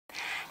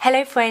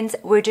Hello friends,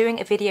 we're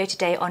doing a video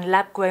today on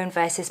lab-grown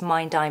versus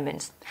mine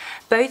diamonds.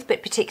 Both,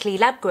 but particularly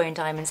lab-grown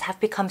diamonds, have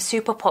become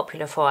super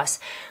popular for us.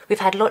 We've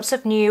had lots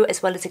of new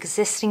as well as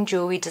existing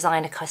jewellery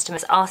designer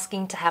customers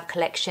asking to have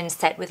collections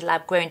set with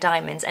lab-grown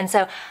diamonds, and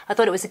so I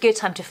thought it was a good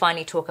time to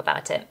finally talk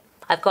about it.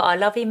 I've got our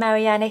lovely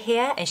Mariana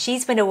here, and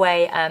she's been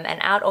away and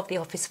out of the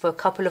office for a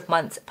couple of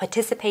months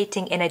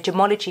participating in a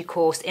gemology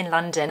course in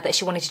London that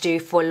she wanted to do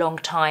for a long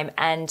time,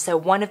 and so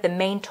one of the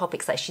main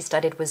topics that she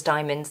studied was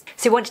diamonds.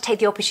 So we want to take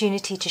the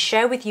opportunity to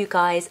share with you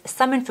guys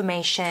some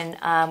information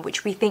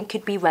which we think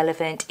could be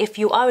relevant if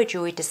you are a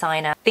jewellery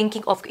designer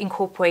thinking of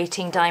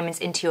incorporating diamonds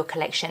into your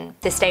collection.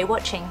 So stay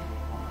watching.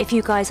 If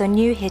you guys are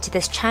new here to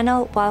this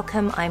channel,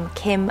 welcome. I'm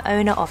Kim,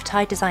 owner of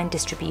Thai Design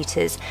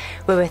Distributors.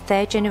 We're a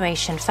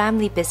third-generation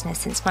family business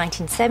since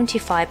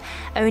 1975,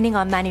 owning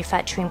our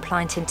manufacturing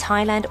plant in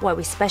Thailand, where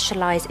we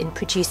specialise in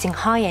producing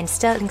high-end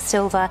sterling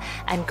silver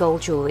and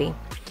gold jewellery.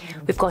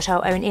 We've got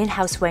our own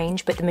in-house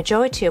range, but the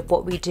majority of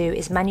what we do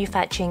is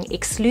manufacturing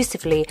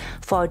exclusively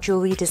for our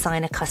jewellery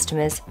designer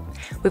customers.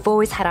 We've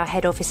always had our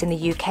head office in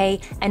the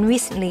UK and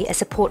recently a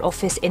support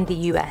office in the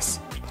US.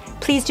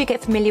 Please do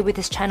get familiar with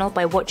this channel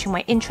by watching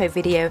my intro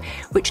video,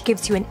 which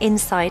gives you an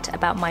insight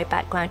about my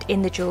background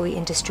in the jewellery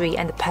industry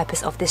and the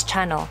purpose of this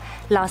channel.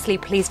 Lastly,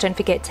 please don't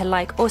forget to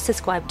like or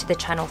subscribe to the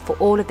channel for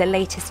all of the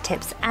latest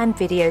tips and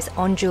videos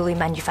on jewellery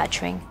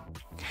manufacturing.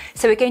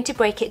 So we're going to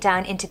break it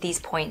down into these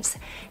points.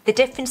 The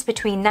difference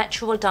between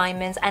natural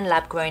diamonds and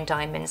lab-grown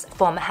diamonds,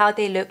 from how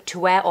they look to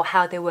where or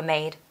how they were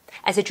made.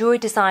 As a jewellery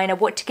designer,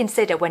 what to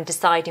consider when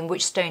deciding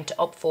which stone to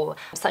opt for,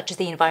 such as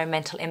the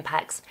environmental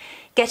impacts.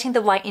 Getting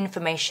the right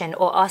information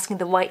or asking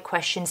the right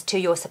questions to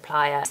your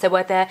supplier. So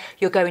whether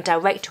you're going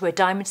direct to a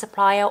diamond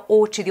supplier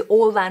or to the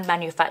all-round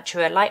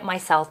manufacturer like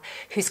myself,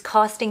 who's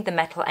casting the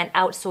metal and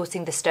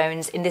outsourcing the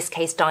stones, in this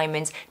case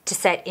diamonds, to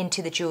set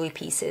into the jewellery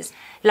pieces.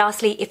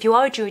 Lastly, if you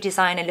are a jewellery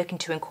designer looking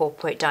to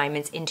incorporate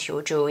diamonds into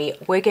your jewellery,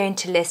 we're going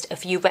to list a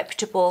few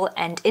reputable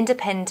and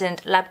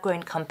independent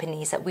lab-grown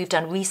companies that we've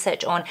done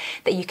research on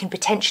that you can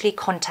potentially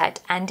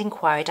contact and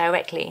inquire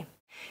directly.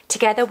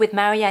 Together with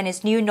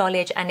Mariana's new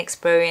knowledge and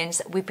experience,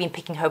 we've been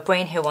picking her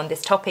brain here on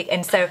this topic.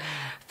 And so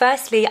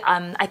firstly,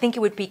 I think it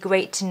would be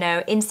great to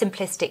know in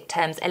simplistic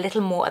terms a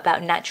little more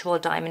about natural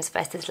diamonds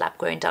versus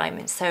lab-grown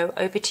diamonds. So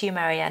over to you,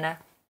 Mariana.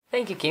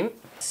 Thank you, Kim.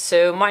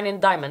 So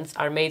mined diamonds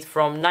are made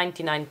from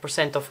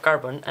 99% of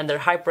carbon under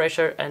high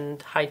pressure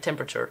and high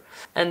temperature,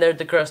 under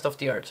the crust of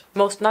the earth.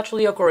 Most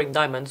naturally occurring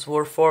diamonds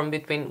were formed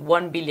between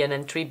 1 billion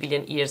and 3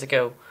 billion years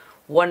ago,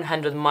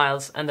 100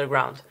 miles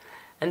underground.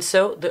 And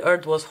so the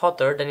earth was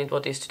hotter than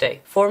it is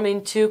today,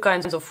 forming two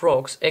kinds of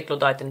rocks,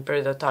 eclodite and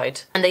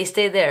peridotite, and they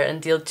stay there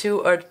until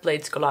two earth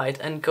plates collide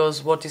and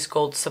cause what is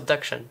called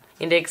subduction,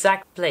 in the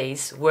exact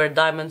place where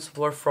diamonds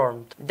were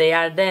formed. They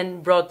are then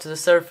brought to the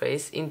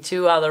surface in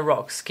two other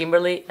rocks,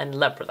 kimberlite and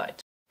labradorite.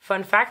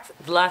 Fun fact,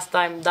 the last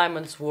time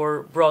diamonds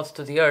were brought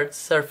to the Earth's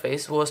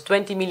surface was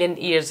 20 million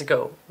years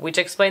ago, which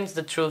explains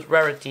the true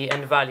rarity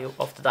and value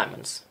of the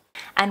diamonds.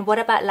 And what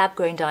about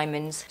lab-grown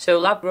diamonds? So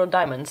lab-grown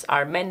diamonds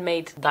are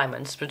man-made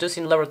diamonds produced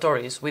in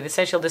laboratories with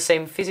essentially the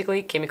same physical,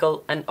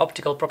 chemical and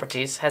optical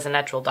properties as a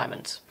natural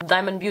diamond.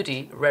 Diamond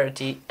beauty,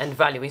 rarity and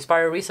value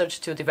inspire research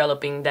to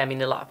developing them in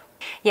the lab.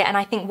 Yeah, and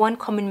I think one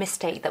common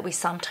mistake that we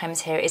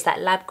sometimes hear is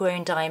that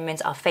lab-grown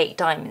diamonds are fake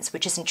diamonds,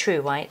 which isn't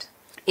true, right?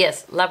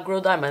 Yes,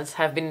 lab-grown diamonds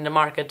have been in the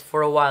market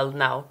for a while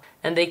now,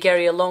 and they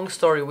carry a long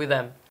story with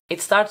them. It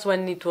starts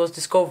when it was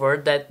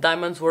discovered that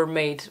diamonds were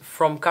made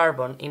from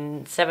carbon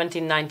in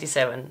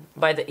 1797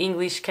 by the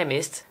English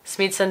chemist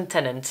Smithson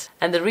Tennant,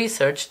 and the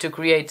research to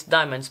create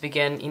diamonds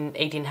began in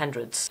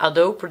 1800s.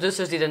 Although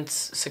producers didn't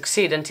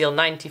succeed until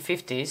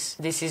 1950s,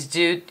 this is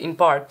due in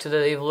part to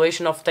the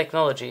evolution of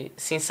technology,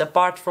 since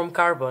apart from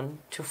carbon,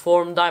 to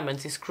form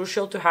diamonds is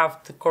crucial to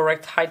have the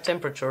correct high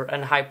temperature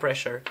and high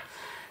pressure.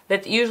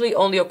 That usually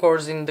only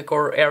occurs in the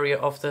core area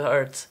of the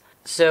Earth.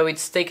 So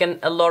it's taken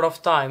a lot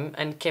of time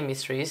and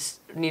chemistries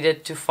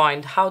needed to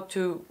find how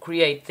to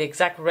create the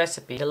exact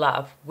recipe in the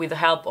lab with the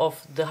help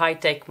of the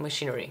high-tech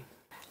machinery.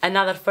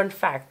 Another fun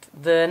fact,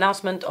 the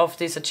announcement of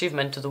this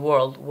achievement to the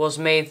world was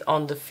made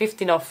on the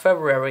 15th of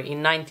February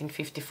in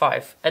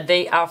 1955, a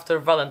day after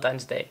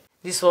Valentine's Day.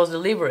 This was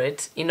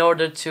deliberate in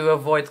order to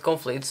avoid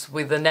conflicts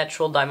with the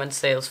natural diamond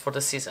sales for the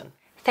season.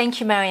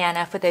 Thank you,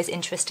 Mariana, for those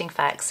interesting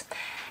facts.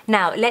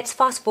 Now, let's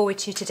fast forward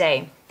to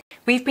today.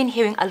 We've been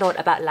hearing a lot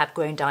about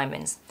lab-grown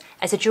diamonds.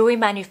 As a jewellery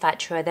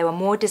manufacturer, there were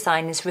more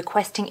designers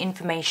requesting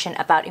information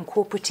about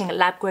incorporating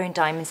lab-grown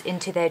diamonds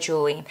into their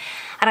jewellery.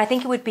 And I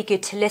think it would be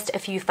good to list a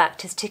few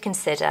factors to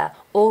consider,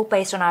 all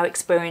based on our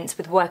experience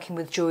with working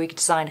with jewellery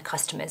designer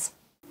customers.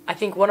 I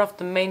think one of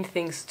the main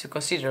things to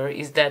consider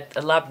is that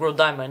a lab-grown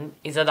diamond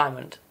is a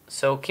diamond.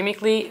 So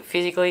chemically,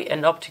 physically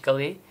and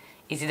optically,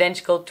 is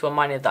identical to a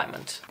mined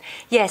diamond.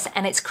 Yes,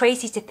 and it's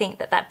crazy to think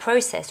that that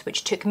process,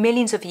 which took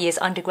millions of years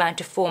underground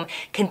to form,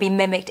 can be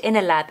mimicked in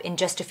a lab in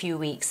just a few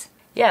weeks.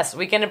 Yes,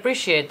 we can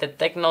appreciate that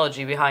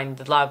technology behind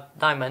the lab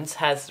diamonds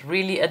has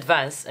really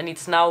advanced, and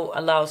it now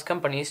allows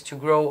companies to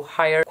grow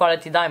higher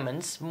quality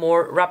diamonds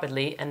more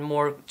rapidly and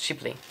more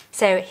cheaply.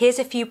 So here's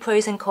a few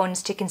pros and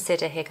cons to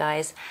consider here,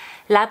 guys.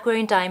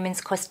 Lab-grown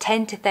diamonds cost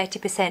 10 to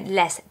 30%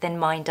 less than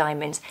mined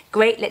diamonds.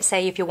 Great, let's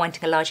say if you're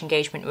wanting a large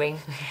engagement ring.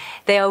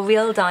 They are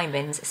real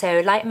diamonds,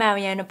 so like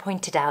Mariana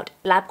pointed out,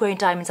 lab-grown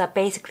diamonds are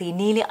basically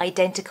nearly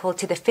identical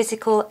to the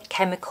physical,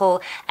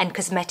 chemical and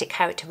cosmetic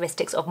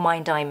characteristics of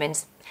mined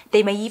diamonds.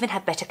 They may even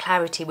have better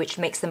clarity, which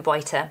makes them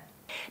brighter.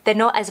 They're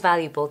not as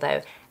valuable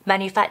though.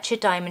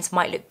 Manufactured diamonds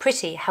might look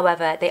pretty,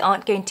 however, they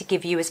aren't going to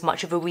give you as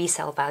much of a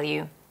resale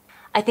value.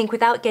 I think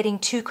without getting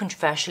too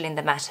controversial in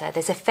the matter,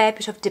 there's a fair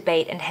bit of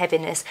debate and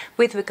heaviness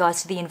with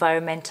regards to the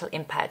environmental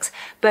impacts,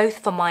 both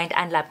for mined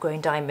and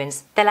lab-grown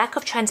diamonds. The lack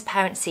of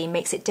transparency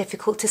makes it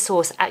difficult to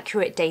source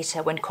accurate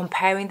data when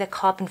comparing the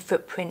carbon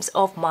footprints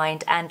of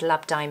mined and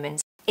lab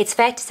diamonds. It's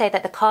fair to say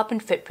that the carbon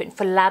footprint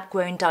for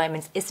lab-grown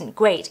diamonds isn't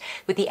great,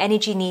 with the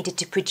energy needed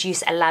to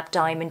produce a lab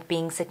diamond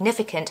being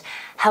significant.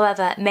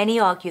 However, many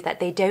argue that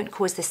they don't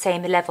cause the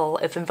same level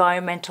of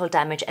environmental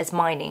damage as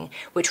mining,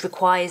 which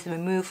requires the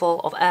removal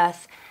of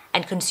earth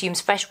and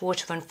consumes fresh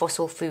water and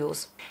fossil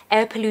fuels.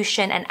 Air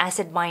pollution and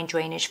acid mine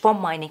drainage from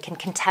mining can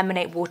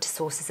contaminate water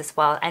sources as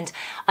well, and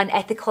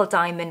unethical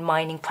diamond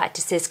mining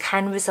practices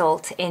can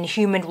result in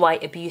human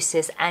rights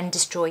abuses and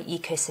destroy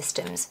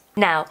ecosystems.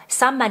 Now,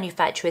 some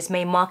manufacturers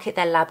may market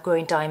their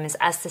lab-grown diamonds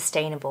as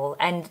sustainable,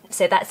 and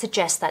so that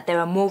suggests that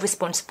they're a more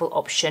responsible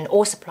option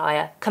or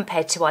supplier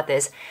compared to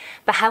others.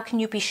 But how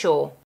can you be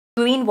sure?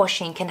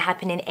 Greenwashing can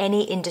happen in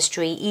any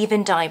industry,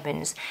 even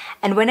diamonds,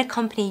 and when a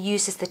company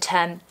uses the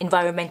term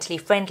environmentally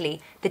friendly,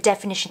 the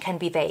definition can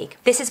be vague.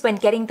 This is when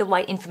getting the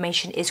right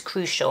information is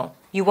crucial.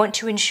 You want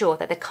to ensure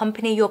that the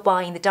company you're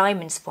buying the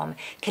diamonds from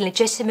can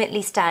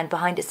legitimately stand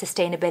behind its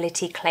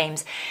sustainability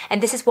claims,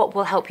 and this is what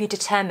will help you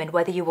determine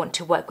whether you want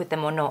to work with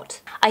them or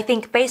not. I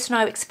think based on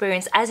our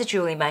experience as a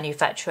jewellery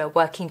manufacturer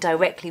working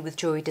directly with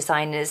jewellery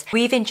designers,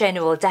 we've in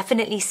general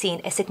definitely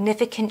seen a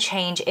significant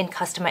change in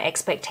customer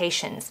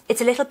expectations.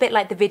 It's a little bit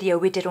like the video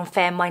we did on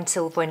fair mined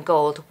silver and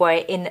gold,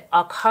 where in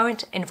our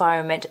current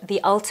environment,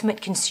 the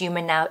ultimate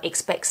consumer now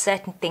expects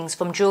certain things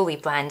from jewellery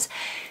brands.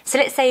 So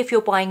let's say if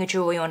you're buying a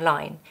jewellery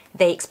online,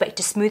 they expect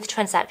a smooth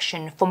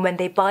transaction from when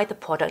they buy the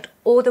product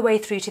all the way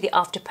through to the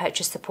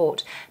after-purchase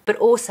support, but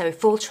also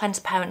full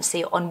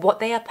transparency on what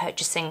they are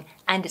purchasing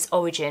and its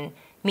origin,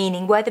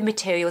 meaning where the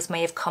materials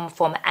may have come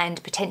from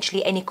and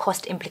potentially any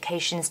cost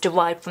implications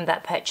derived from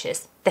that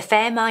purchase. The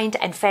fair mined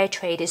and fair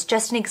trade is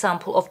just an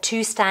example of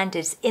two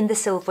standards in the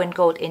silver and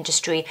gold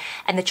industry,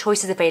 and the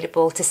choices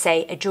available to,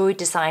 say, a jewelry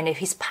designer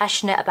who's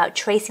passionate about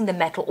tracing the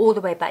metal all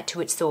the way back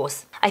to its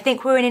source. I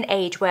think we're in an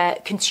age where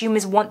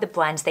consumers want the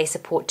brands they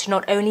support to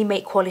not only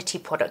make quality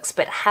products,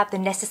 but have the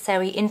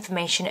necessary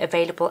information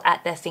available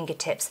at their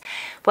fingertips,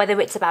 whether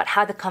it's about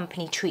how the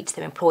company treats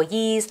their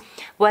employees,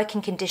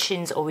 working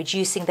conditions, or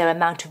reducing their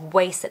amount of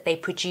waste that they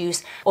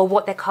produce, or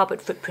what their carbon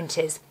footprint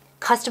is.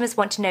 Customers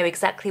want to know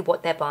exactly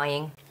what they're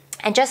buying.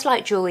 And just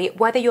like jewellery,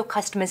 whether your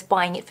customer's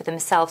buying it for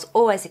themselves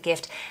or as a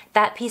gift,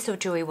 that piece of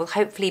jewellery will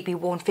hopefully be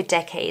worn for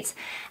decades.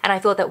 And I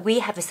feel that we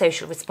have a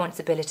social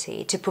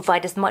responsibility to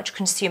provide as much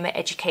consumer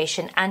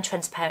education and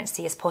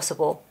transparency as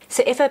possible.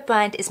 So if a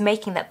brand is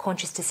making that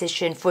conscious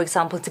decision, for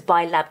example, to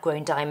buy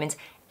lab-grown diamonds,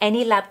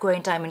 any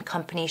lab-grown diamond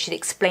company should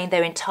explain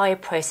their entire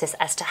process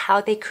as to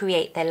how they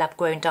create their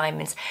lab-grown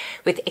diamonds,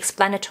 with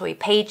explanatory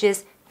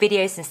pages,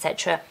 videos,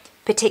 etc.,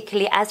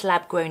 particularly as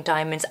lab-grown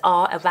diamonds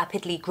are a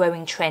rapidly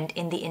growing trend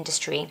in the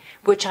industry,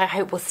 which I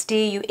hope will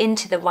steer you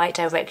into the right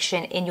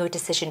direction in your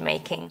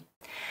decision-making.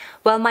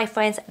 Well, my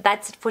friends,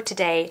 that's it for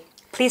today.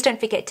 Please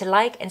don't forget to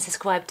like and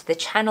subscribe to the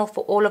channel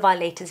for all of our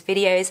latest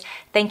videos.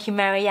 Thank you,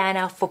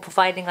 Mariana, for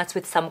providing us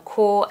with some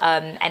core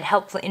and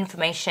helpful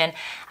information,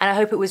 and I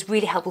hope it was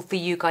really helpful for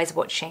you guys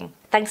watching.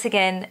 Thanks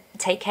again,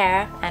 take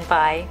care, and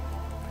bye.